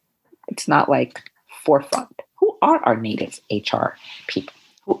 It's not like forefront. Who are our Native HR people?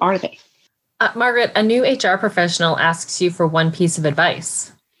 Who are they? Margaret, a new HR professional asks you for one piece of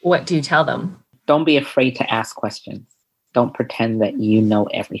advice. What do you tell them? Don't be afraid to ask questions. Don't pretend that you know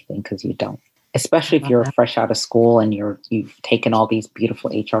everything, because you don't. Especially if you're fresh out of school and you've taken all these beautiful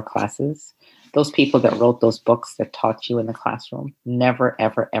HR classes. Those people that wrote those books that taught you in the classroom never,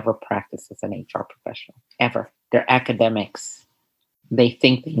 ever, ever practice as an HR professional. Ever. They're academics. They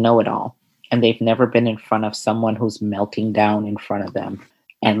think they know it all. And they've never been in front of someone who's melting down in front of them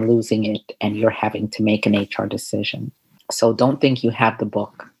and losing it, and you're having to make an HR decision. So don't think you have the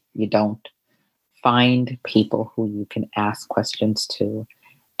book. You don't. Find people who you can ask questions to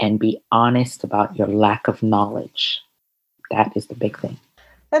and be honest about your lack of knowledge. That is the big thing.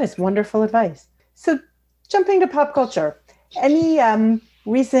 That is wonderful advice. So jumping to pop culture, any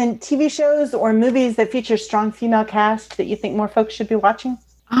recent TV shows or movies that feature strong female cast that you think more folks should be watching?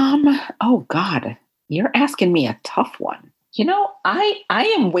 Oh God, you're asking me a tough one. I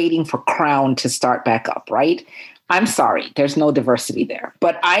am waiting for Crown to start back up, right? I'm sorry, there's no diversity there,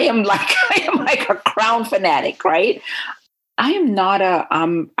 but I am like a Crown fanatic, right? I am not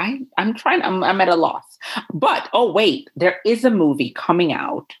I'm at a loss. But, oh wait, there is a movie coming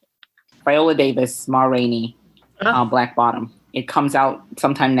out Viola Davis, Ma Rainey, Black Bottom. It comes out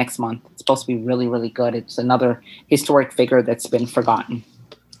sometime next month. It's supposed to be really, really good. It's another historic figure that's been forgotten.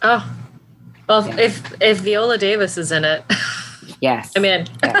 Oh, well, if Viola Davis is in it, yes, I'm in.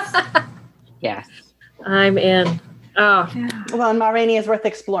 Yes, yes, I'm in. Oh, well, and Ma Rainey is worth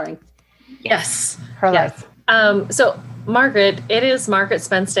exploring. Yes, her life. So, Margaret, it is Margaret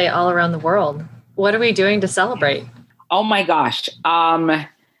Spence Day all around the world. What are we doing to celebrate? Oh my gosh.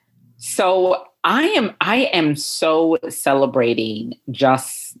 So I am so celebrating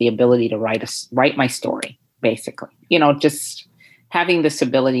just the ability to write my story, basically. Just having this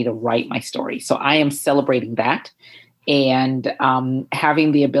ability to write my story. So I am celebrating that, and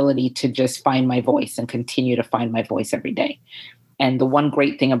having the ability to just find my voice and continue to find my voice every day. And the one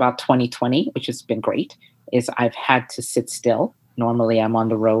great thing about 2020, which has been great, is I've had to sit still. Normally I'm on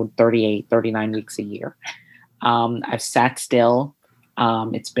the road 38, 39 weeks a year. I've sat still.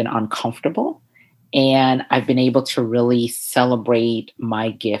 It's been uncomfortable. And I've been able to really celebrate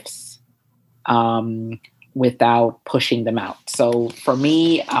my gifts without pushing them out. So for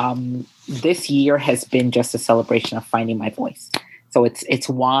me, this year has been just a celebration of finding my voice. So it's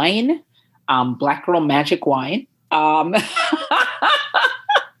wine, Black Girl Magic wine.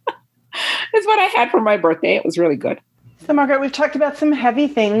 It's what I had for my birthday. It was really good. So, Margaret, we've talked about some heavy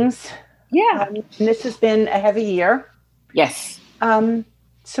things. Yeah. And this has been a heavy year. Yes.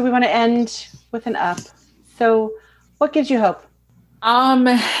 So we want to end with an up. So what gives you hope?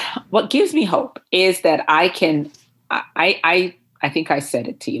 What gives me hope is that I think I said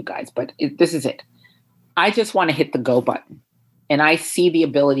it to you guys, but this is it. I just want to hit the go button, and I see the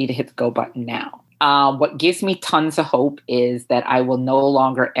ability to hit the go button now. What gives me tons of hope is that I will no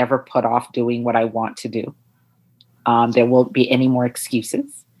longer ever put off doing what I want to do. There won't be any more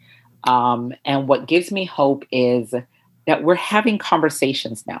excuses. And what gives me hope is that we're having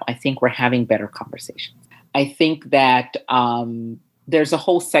conversations now. I think we're having better conversations. I think that there's a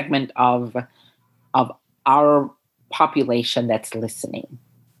whole segment of our population that's listening.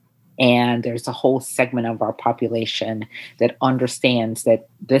 And there's a whole segment of our population that understands that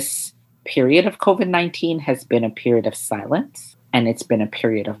this period of COVID-19 has been a period of silence, and it's been a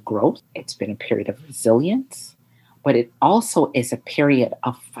period of growth. It's been a period of resilience, but it also is a period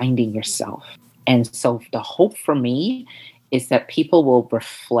of finding yourself. And so the hope for me is that people will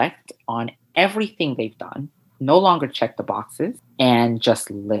reflect on everything they've done, no longer check the boxes, and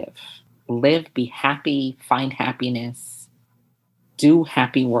just live. Live, be happy, find happiness, do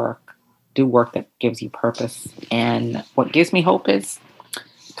happy work, do work that gives you purpose. And what gives me hope is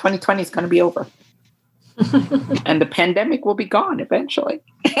 2020 is going to be over. And the pandemic will be gone eventually.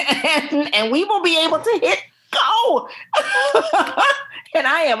 and we will be able to hit go. And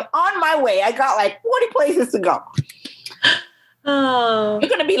I am on my way. I got like 40 places to go. Oh. You're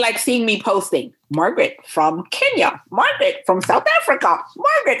going to be like seeing me posting Margaret from Kenya, Margaret from South Africa,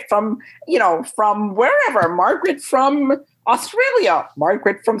 Margaret from wherever, Margaret from Australia,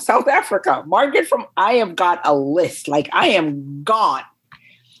 Margaret from South Africa, Margaret from, I have got a list. Like I am gone.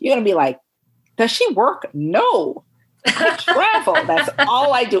 You're going to be like, does she work? No. I travel. That's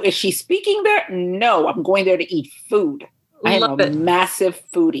all I do. Is she speaking there? No, I'm going there to eat food. I am a massive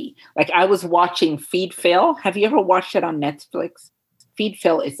foodie. Like I was watching Feed Phil. Have you ever watched it on Netflix? Feed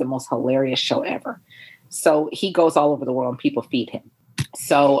Phil is the most hilarious show ever. So he goes all over the world and people feed him.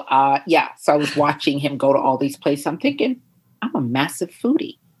 So so I was watching him go to all these places. I'm thinking, I'm a massive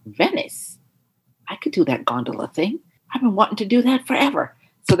foodie. Venice. I could do that gondola thing. I've been wanting to do that forever.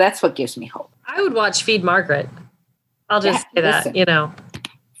 So that's what gives me hope. I would watch Feed Margaret. I'll just say that,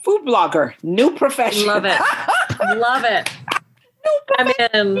 Food blogger, new profession. Love it. Love it. New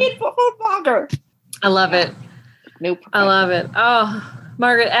profession. Food blogger. I love it. New profession. I love it. Oh,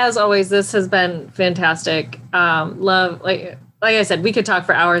 Margaret, as always, this has been fantastic. Love, like I said, we could talk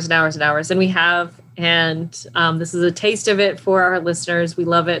for hours and hours and hours, and we have. And this is a taste of it for our listeners. We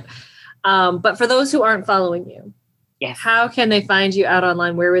love it. But for those who aren't following you, yes, how can they find you out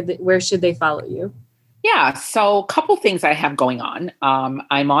online? Where should they follow you? Yeah, so a couple things I have going on.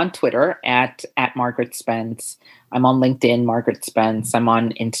 I'm on Twitter at Margaret Spence. I'm on LinkedIn, Margaret Spence. I'm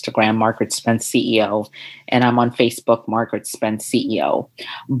on Instagram, Margaret Spence CEO. And I'm on Facebook, Margaret Spence CEO.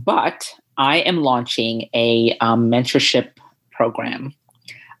 But I am launching a mentorship program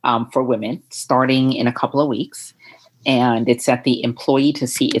for women starting in a couple of weeks. And it's at the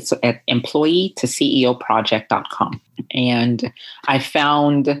it's at employee-to-CEO-project.com. And I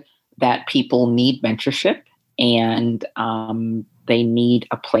found that people need mentorship and they need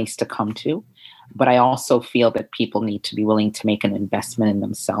a place to come to. But I also feel that people need to be willing to make an investment in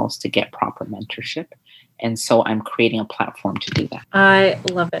themselves to get proper mentorship. And so I'm creating a platform to do that. I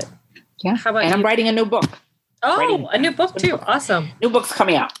love it. Yeah. How about and you? I'm writing a new book. Oh, a new book too. Awesome. New book's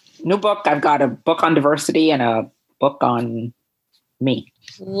coming out. New book. I've got a book on diversity and a book on me.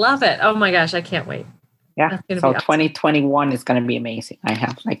 Love it. Oh my gosh, I can't wait. Yeah. So awesome. 2021 is going to be amazing. I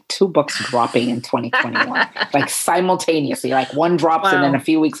have like 2 books dropping in 2021, like simultaneously. Like one drops and then a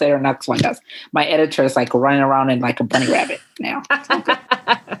few weeks later, next one does. My editor is like running around in like a bunny rabbit now.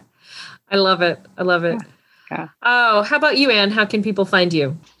 I love it. I love it. Yeah. Oh, how about you, Anne? How can people find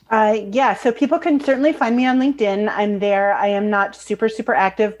you? So people can certainly find me on LinkedIn. I'm there. I am not super, super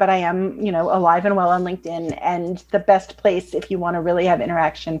active, but I am, alive and well on LinkedIn. And the best place if you want to really have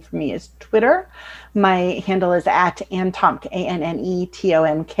interaction for me is Twitter. My handle is @AnneTomk,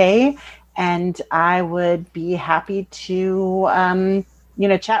 ANNETOMK. And I would be happy to,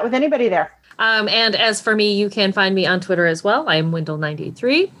 chat with anybody there. And as for me, you can find me on Twitter as well. I'm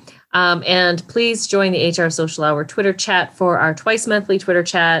Wendell983. And please join the HR Social Hour Twitter chat for our twice monthly Twitter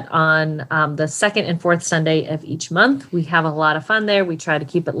chat on the second and fourth Sunday of each month. We have a lot of fun there. We try to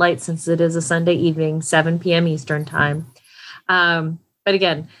keep it light since it is a Sunday evening, 7 p.m. Eastern time. But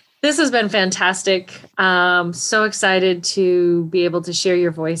again, this has been fantastic. So excited to be able to share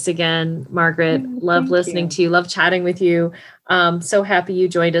your voice again, Margaret. Love listening to you. Love chatting with you. So happy you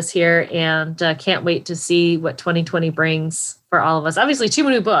joined us here and can't wait to see what 2020 brings for all of us. Obviously, 2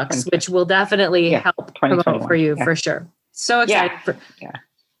 new books, which will definitely help promote for you for sure. So excited.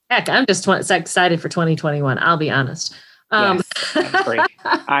 Heck, I'm just excited for 2021. I'll be honest. Yes,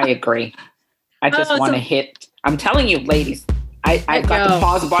 I agree. I just want to hit. I'm telling you, ladies, I got the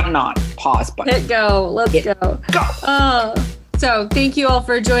pause button on. Pause button. Hit go. Let's go. Go. So thank you all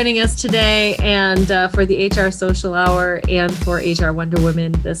for joining us today and for the HR Social Hour and for HR Wonder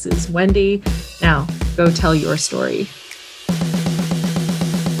Woman. This is Wendy. Now go tell your story.